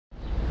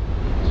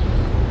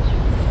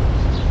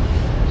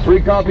Free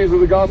copies of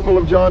the Gospel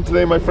of John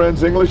today, my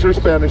friends. English or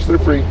Spanish, they're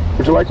free.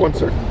 Would you like one,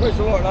 sir? Praise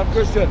the Lord. I'm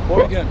Christian.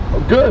 Born again.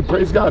 Oh, good.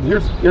 Praise God.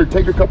 Here,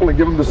 take a couple and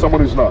give them to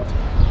someone who's not.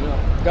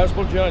 Yeah.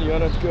 Gospel of John. Yeah,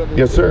 that's good.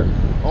 Yes, sir.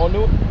 Oh,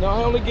 no. Now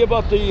I only give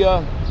out the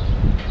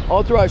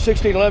authorized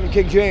 1611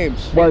 King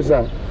James. Why is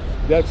that?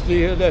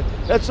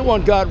 That's the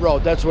one God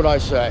wrote. That's what I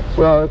say.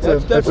 Well,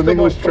 that's an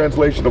English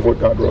translation of what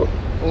God wrote.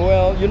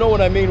 Well, you know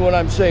what I mean when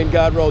I'm saying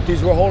God wrote.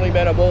 These were holy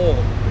men of old,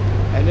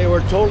 and they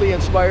were totally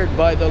inspired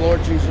by the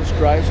Lord Jesus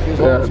Christ. His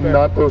Holy Spirit.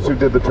 Not those who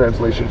did the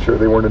translation. Sure,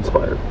 they weren't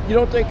inspired. You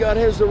don't think God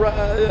has the right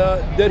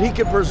that He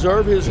can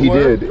preserve His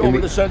word over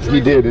the centuries?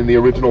 He did in the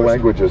original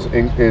languages,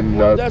 in Greek and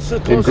that's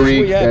Hebrew.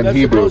 That's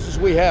the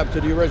closest we have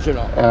to the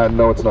original.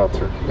 No, it's not,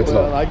 sir. It's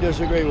not. I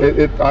disagree with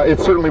it.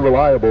 It's certainly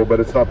reliable, but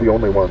it's not the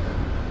only one.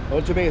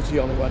 Well, to me, it's the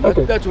only one.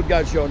 Okay. That's what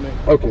God showed me.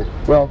 Okay.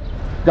 Well,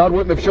 God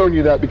wouldn't have shown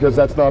you that because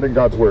that's not in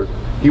God's word.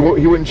 He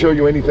wouldn't show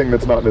you anything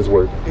that's not in His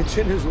word. It's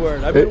in His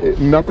word.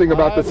 Nothing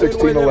about the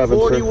 1611,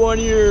 41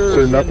 years.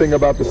 Sir, nothing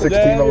about the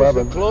 1611.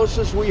 That is the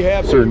closest we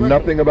have. Sir,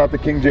 nothing about the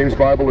King James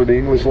Bible or the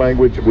English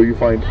language will you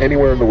find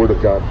anywhere in the Word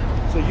of God.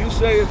 So you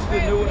say it's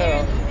the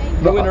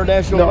new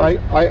international? No,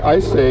 I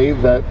say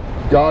that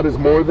God is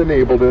more than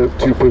able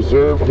to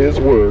preserve His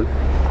word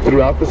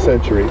throughout the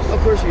centuries. Of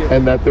course He is.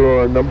 And that there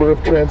are a number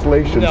of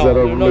translations that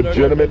are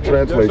legitimate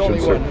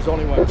translations, sir. There's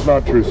only one. That's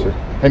not true, sir.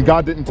 And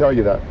God didn't tell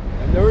you that.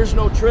 And there is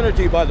no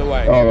Trinity, by the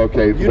way. Oh,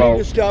 okay.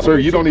 Well, sir,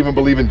 you don't even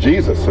believe in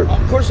Jesus, sir.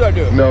 Of course I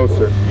do. No,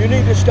 sir. You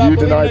need to stop. You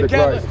deny the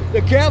Christ.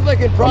 The Catholic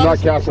and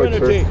Protestant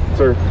Trinity.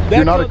 Sir.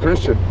 You're not a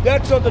Christian.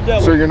 That's of the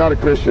devil. Sir, you're not a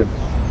Christian.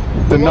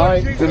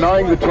 Denying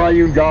the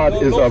triune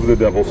God is of the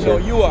devil, sir. No,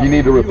 you are. You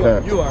need to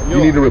repent.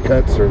 You need to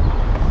repent, sir.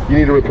 You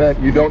need to repent.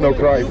 You don't know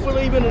Christ.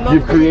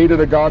 You've created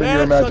a God in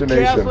your imagination.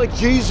 That's a Catholic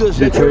Jesus.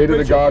 You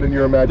created a God in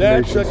your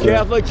imagination. That's a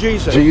Catholic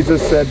Jesus.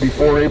 Jesus said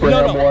before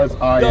Abraham was,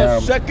 I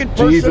am.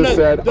 Jesus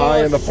said, I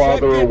and the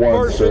Father are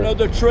one, sir. Of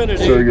the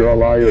Trinity. Sir, you're a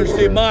liar, sir.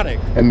 Demonic.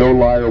 And no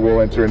liar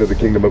will enter into the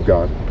kingdom of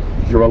God.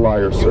 You're a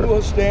liar, sir. You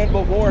will stand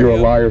before You're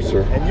Him. a liar,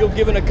 sir. And you'll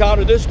give an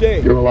account of this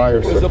day. You're a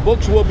liar, sir. Because the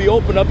books will be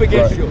opened up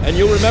against you. And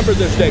you'll remember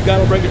this day.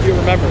 God will bring it to your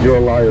remembrance. You're a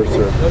liar,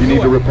 sir. No, you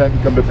need to repent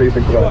and come to faith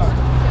in Christ.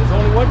 There's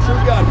only one true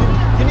God.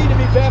 You need to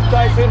be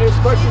baptized in His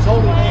precious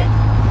holy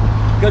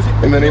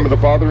name. In the name of the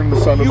Father and the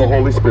Son and the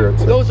Holy Spirit,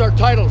 sir. Those are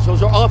titles.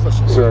 Those are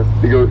offices. Sir,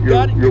 you're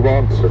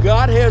wrong, sir.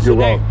 God has a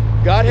name.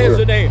 God has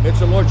a name. It's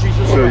the Lord Jesus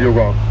Christ. Sir, you're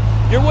wrong.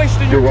 You're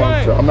wasting your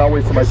time. Sir. I'm not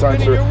wasting my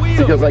time, sir,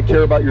 because I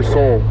care about your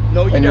soul.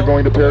 No, you and you're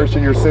going to perish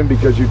in your sin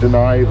because you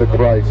deny the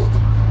Christ.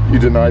 You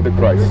deny the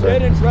Christ, sir.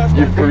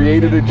 You've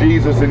created a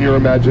Jesus in your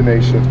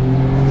imagination.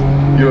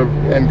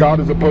 And God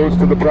is opposed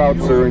to the proud,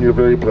 sir, and you're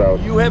very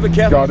proud. You have a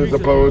Catholic God is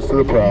opposed to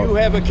the proud. You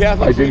have a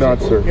Catholic I do not,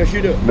 sir. Yes,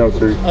 you do. No,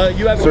 sir.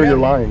 Sir, you're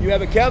lying. You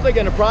have a Catholic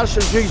and a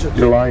Protestant Jesus.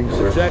 You're lying,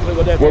 sir. Exactly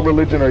what that's. What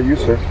religion are you,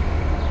 sir?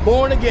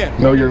 Born again.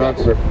 No, you're not,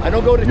 sir. I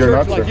don't go to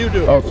church like you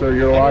do. Oh, sir,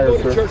 you're a liar, sir. I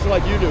don't go to church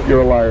like you do.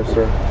 You're a liar,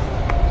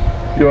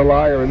 sir. You're a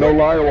liar, and no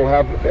liar will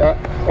have.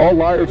 All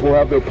liars will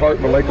have their part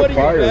in the lake of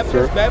fire,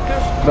 sir.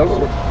 Baptist? No,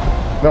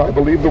 sir. No, I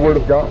believe the Word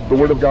of God. The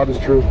Word of God is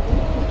true.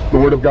 The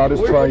Word of God is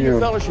triune.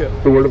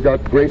 The Word of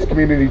God, Grace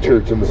Community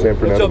Church in the San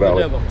Fernando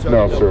Valley.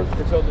 No, sir.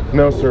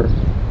 No, sir.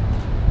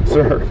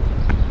 Sir,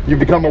 you've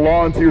become a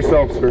law unto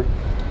yourself, sir.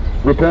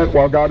 Repent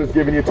while God is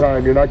giving you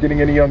time. You're not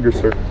getting any younger,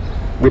 sir.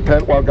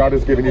 Repent while God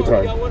is giving you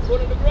time.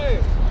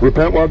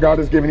 Repent while God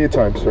is giving you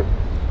time, sir.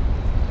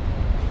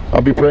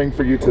 I'll be praying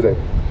for you today.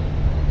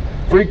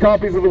 Free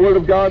copies of the Word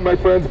of God, my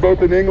friends,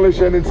 both in English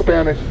and in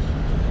Spanish.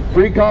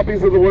 Free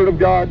copies of the Word of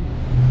God.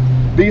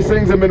 These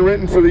things have been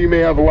written so that you may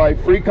have life.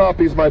 Free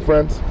copies, my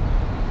friends,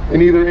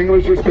 in either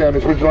English or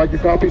Spanish. Would you like a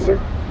copy, sir?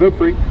 They're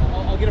free.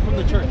 I'll get it from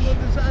the church.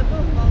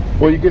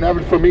 Well, you can have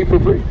it from me for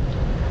free.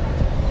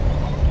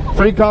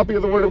 Free copy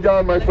of the Word of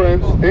God, my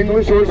friends,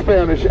 English or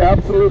Spanish,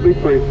 absolutely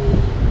free.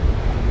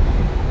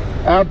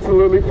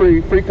 Absolutely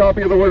free. Free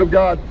copy of the Word of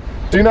God.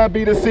 Do not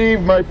be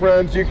deceived, my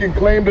friends. You can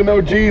claim to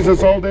know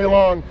Jesus all day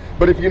long,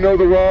 but if you know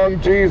the wrong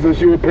Jesus,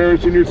 you will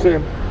perish in your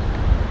sin.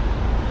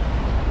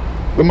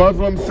 The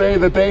Muslims say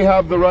that they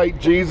have the right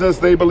Jesus.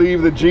 They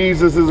believe that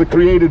Jesus is a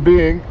created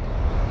being,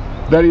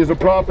 that He is a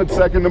prophet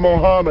second to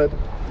Muhammad.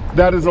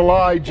 That is a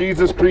lie.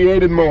 Jesus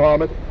created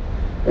Muhammad,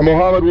 and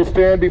Muhammad will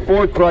stand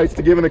before Christ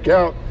to give an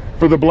account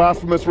for the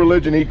blasphemous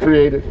religion he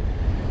created.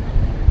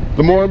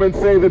 The Mormons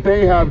say that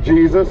they have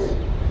Jesus.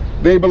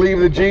 They believe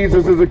that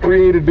Jesus is a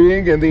created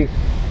being and the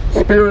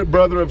spirit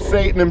brother of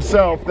Satan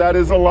himself. That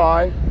is a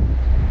lie.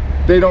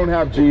 They don't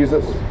have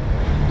Jesus.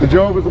 The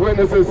Jehovah's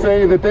Witnesses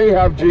say that they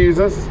have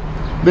Jesus.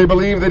 They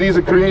believe that He's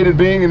a created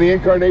being in the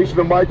incarnation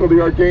of Michael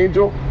the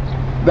Archangel.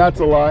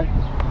 That's a lie.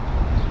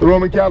 The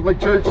Roman Catholic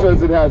Church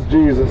says it has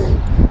Jesus,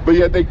 but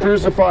yet they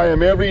crucify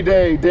Him every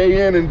day,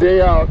 day in and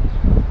day out,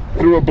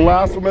 through a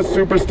blasphemous,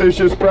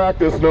 superstitious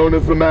practice known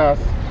as the Mass.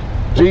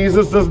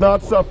 Jesus does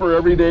not suffer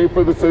every day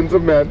for the sins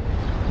of men.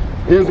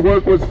 His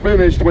work was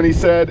finished when He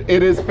said,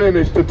 "It is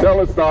finished," to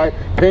Telestai,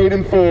 paid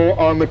in full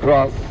on the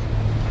cross.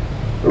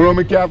 The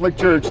Roman Catholic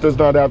Church does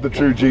not have the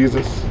true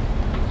Jesus,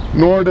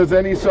 nor does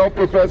any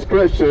self-professed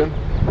Christian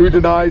who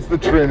denies the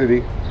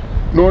Trinity,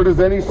 nor does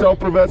any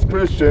self-professed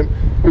Christian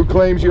who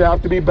claims you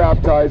have to be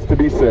baptized to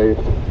be saved.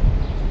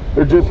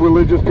 They're just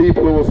religious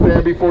people who will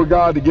stand before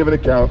God to give an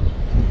account.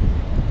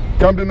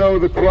 Come to know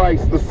the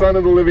Christ, the Son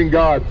of the living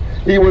God.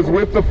 He was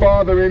with the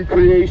Father in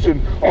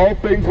creation. All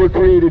things were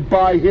created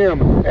by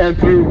Him and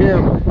through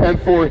Him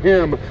and for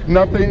Him.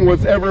 Nothing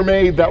was ever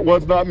made that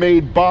was not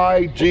made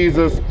by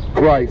Jesus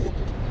Christ.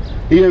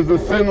 He is the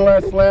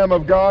sinless Lamb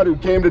of God who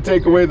came to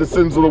take away the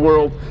sins of the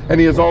world, and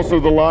He is also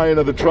the Lion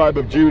of the tribe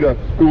of Judah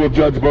who will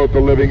judge both the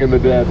living and the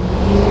dead.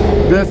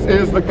 This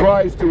is the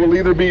Christ who will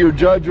either be your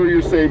judge or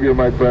your Savior,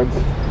 my friends.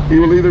 He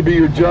will either be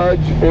your judge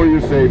or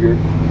your Savior.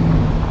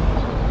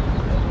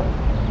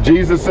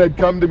 Jesus said,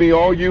 "Come to me,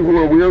 all you who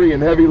are weary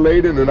and heavy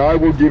laden, and I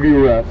will give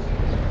you rest."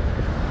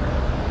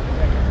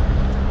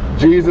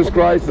 Jesus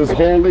Christ is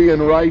holy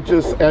and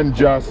righteous and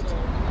just.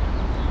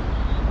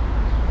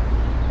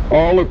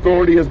 All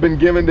authority has been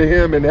given to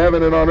Him in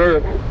heaven and on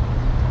earth.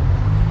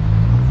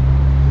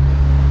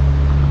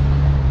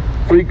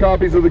 Free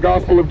copies of the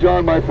Gospel of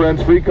John, my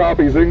friends. Free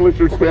copies, English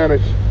or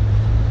Spanish.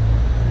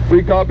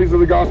 Free copies of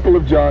the Gospel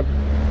of John.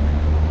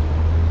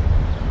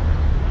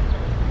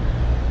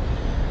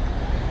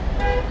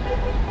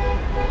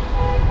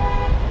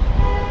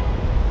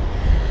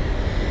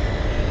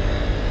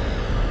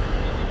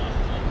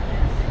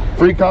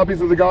 Free copies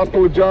of the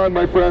Gospel of John,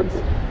 my friends.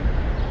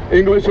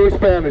 English or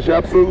Spanish,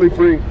 absolutely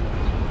free.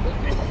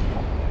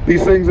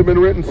 These things have been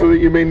written so that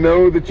you may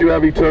know that you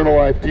have eternal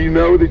life. Do you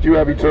know that you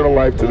have eternal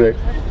life today?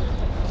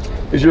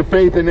 Is your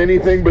faith in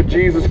anything but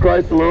Jesus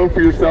Christ alone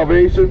for your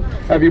salvation?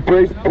 Have you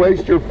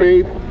placed your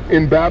faith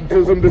in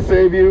baptism to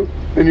save you?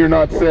 Then you're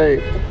not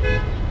saved.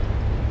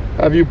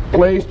 Have you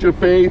placed your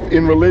faith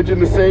in religion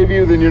to save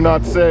you? Then you're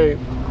not saved.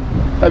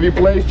 Have you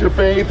placed your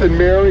faith in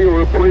Mary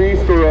or a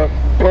priest or a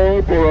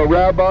pope or a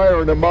rabbi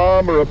or an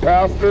imam or a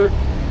pastor?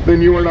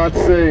 Then you are not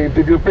saved.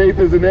 If your faith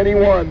is in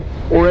anyone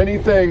or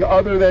anything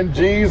other than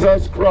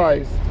Jesus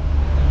Christ,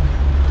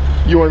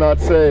 you are not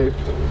saved.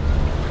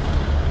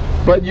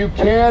 But you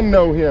can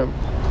know Him.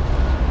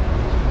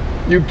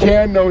 You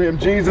can know Him.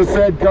 Jesus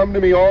said, "Come to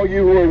me, all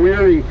you who are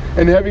weary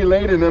and heavy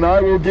laden, and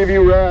I will give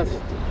you rest."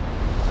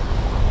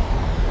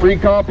 Free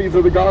copies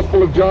of the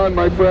Gospel of John,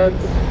 my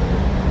friends.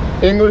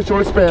 English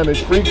or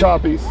Spanish, free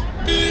copies.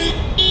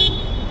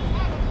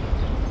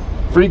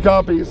 Free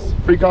copies.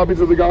 Free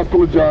copies of the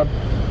Gospel of John.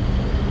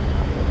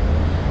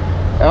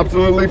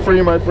 Absolutely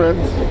free, my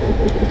friends.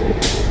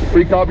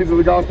 Free copies of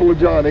the Gospel of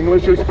John,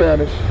 English or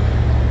Spanish.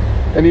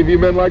 Any of you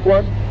men like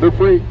one? They're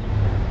free.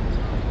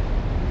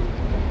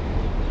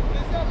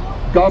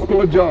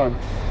 Gospel of John.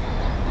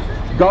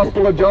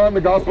 Gospel of John,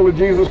 the Gospel of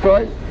Jesus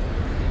Christ.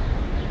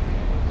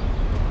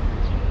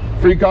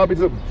 Free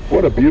copies of...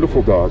 What a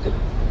beautiful dog.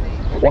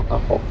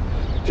 Wow.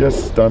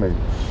 Just stunning.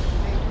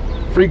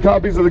 Free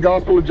copies of the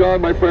Gospel of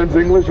John, my friends,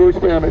 English or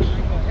Spanish.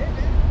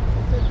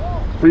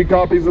 Free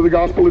copies of the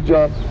Gospel of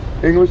John,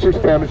 English or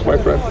Spanish, my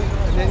friends.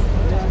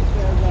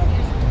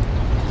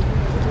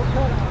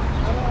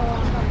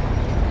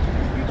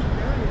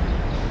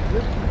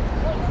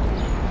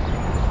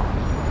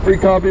 Free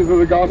copies of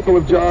the Gospel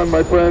of John,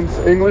 my friends,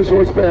 English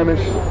or Spanish,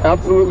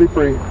 absolutely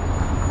free.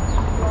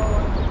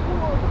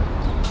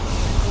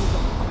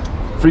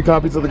 Free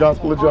copies of the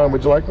Gospel of John.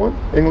 Would you like one?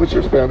 English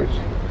or Spanish?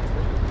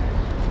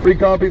 Free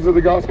copies of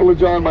the Gospel of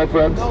John, my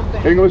friends.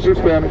 English or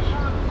Spanish?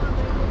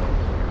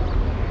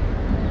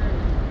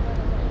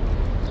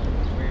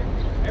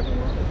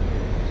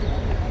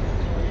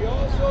 He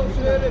also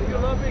said, "If you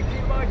love me,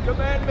 keep my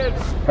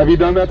commandments." Have you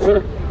done that,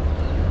 sir?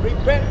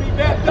 Repent, be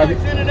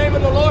baptized in the name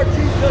of the Lord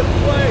Jesus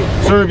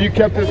Christ. Sir, have you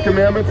kept His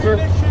commandments, sir?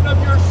 Remission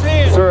of your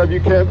sins. Sir, have you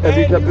kept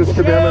His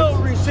commandments?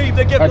 Receive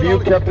the gift Have you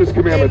kept His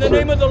commandments, in the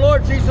sir? name of the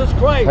Lord Jesus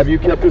Christ. Have you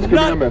kept His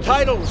commandments? Not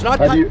titles, not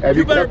Have you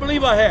better kept-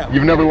 believe I have.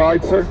 You've never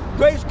lied, sir?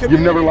 Grace Community.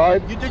 You've never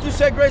lied? Did you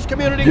say Grace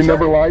Community? You sir?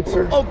 never lied,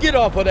 sir? Oh, get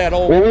off of that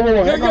old. Whoa,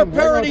 You're hang on,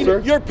 parroting.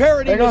 sir. You're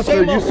parroting Hang on, the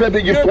same sir. You old. said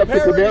that you've you're kept the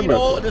parroting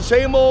commandments. the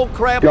same old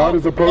crap. God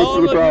is opposed all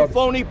to the of proud. you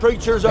phony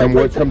preachers are And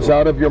what preaching. comes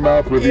out of your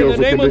mouth In reveals the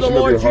the name of the condition of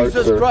Lord your heart,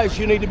 Jesus sir. Christ,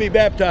 you need to be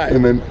baptized.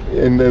 And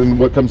then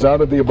what comes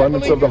out of the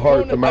abundance of the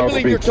heart, the I mouth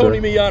believe you're speaks,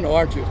 Tony sir. Miano,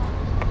 aren't you?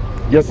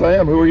 Yes, I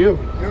am. Who are you?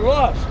 You're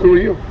lost. Who are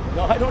you?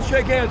 No, I don't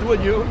shake hands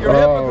with you. You're a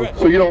hypocrite.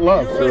 So you don't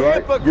love, You're sir, a right?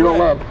 hypocrite. You don't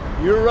love.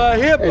 You're a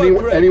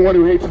hypocrite. Anyone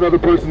who hates another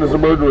person is a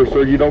murderer,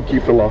 sir. You don't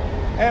keep the law.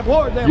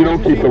 Abhor that You which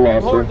don't is keep the evil. law,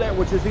 Abhor sir. that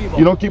which is evil.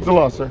 You don't keep the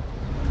law, sir.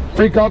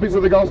 Free copies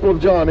of the Gospel of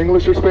John,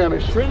 English or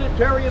Spanish.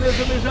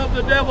 Trinitarianism is of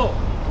the devil.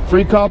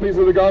 Free copies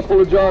of the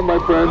Gospel of John, my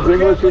friends,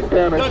 English or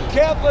Spanish. The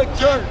Catholic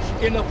Church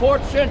in the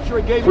 4th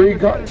century gave Free you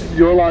the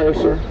You're a liar,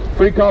 sir.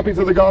 Free copies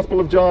of the Gospel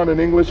of John in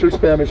English or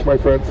Spanish, my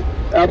friends.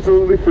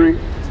 Absolutely free.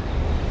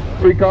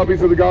 Free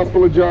copies of the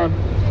Gospel of John.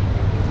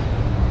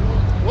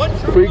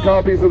 Free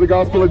copies of the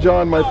Gospel of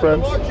John, my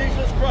friends. The Lord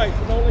Jesus Christ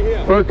and only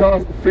Him.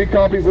 Free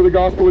copies of the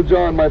Gospel of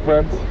John, my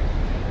friends.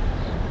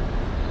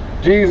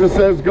 Jesus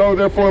says, "Go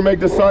therefore and make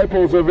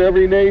disciples of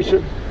every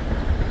nation,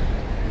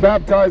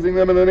 baptizing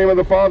them in the name of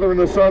the Father and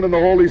the Son and the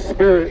Holy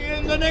Spirit."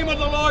 In the name of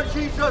the Lord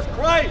Jesus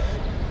Christ.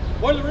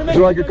 Would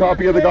you like a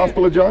copy of the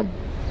Gospel of John?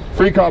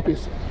 Free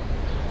copies.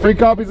 Free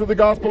copies of the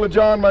Gospel of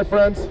John, my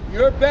friends.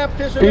 Your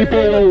baptism People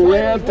will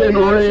rant and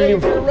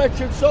rave. Your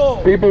wretched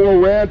soul. People will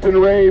rant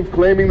and rave,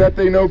 claiming that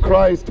they know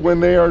Christ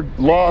when they are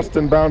lost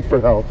and bound for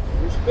hell.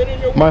 You're spitting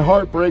your My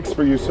heart breaks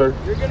for you, sir.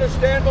 You're going to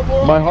stand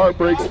before My heart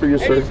breaks for you,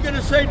 and sir. he's going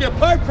to say,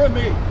 depart from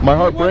me. My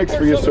heart breaks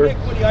for you, sir.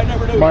 Iniquity, I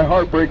never knew. My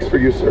heart breaks for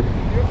you, sir.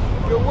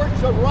 Your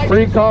works of righteousness.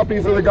 Free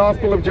copies of the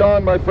Gospel of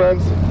John, my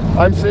friends.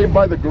 I'm saved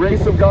by the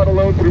grace of God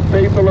alone, through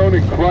faith alone,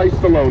 in Christ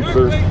alone, Your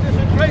sir. faith is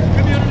in Grace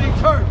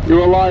Community Church. You're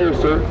a liar,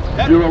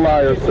 sir. You're a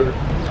liar,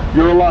 sir.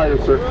 You're a liar,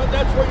 sir.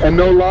 That's where And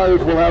no liars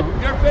will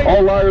have,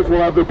 all liars will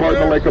have their part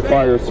in the lake of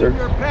fire, sir.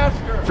 Your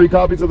pastor. Free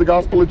copies of the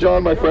Gospel of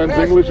John, my friends,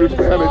 English or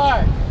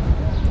Spanish.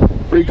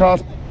 Free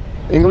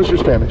English or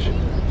Spanish.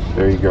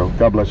 There you go.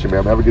 God bless you,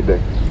 ma'am. Have a good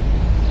day.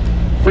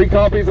 Free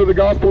copies of the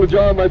Gospel of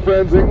John, my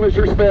friends, English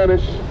or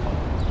Spanish.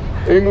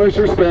 English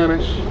or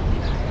Spanish.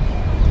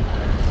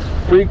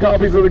 Free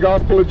copies of the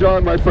Gospel of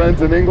John, my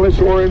friends, in English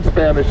or in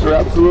Spanish. They're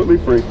absolutely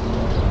free.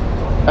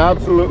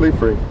 Absolutely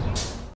free.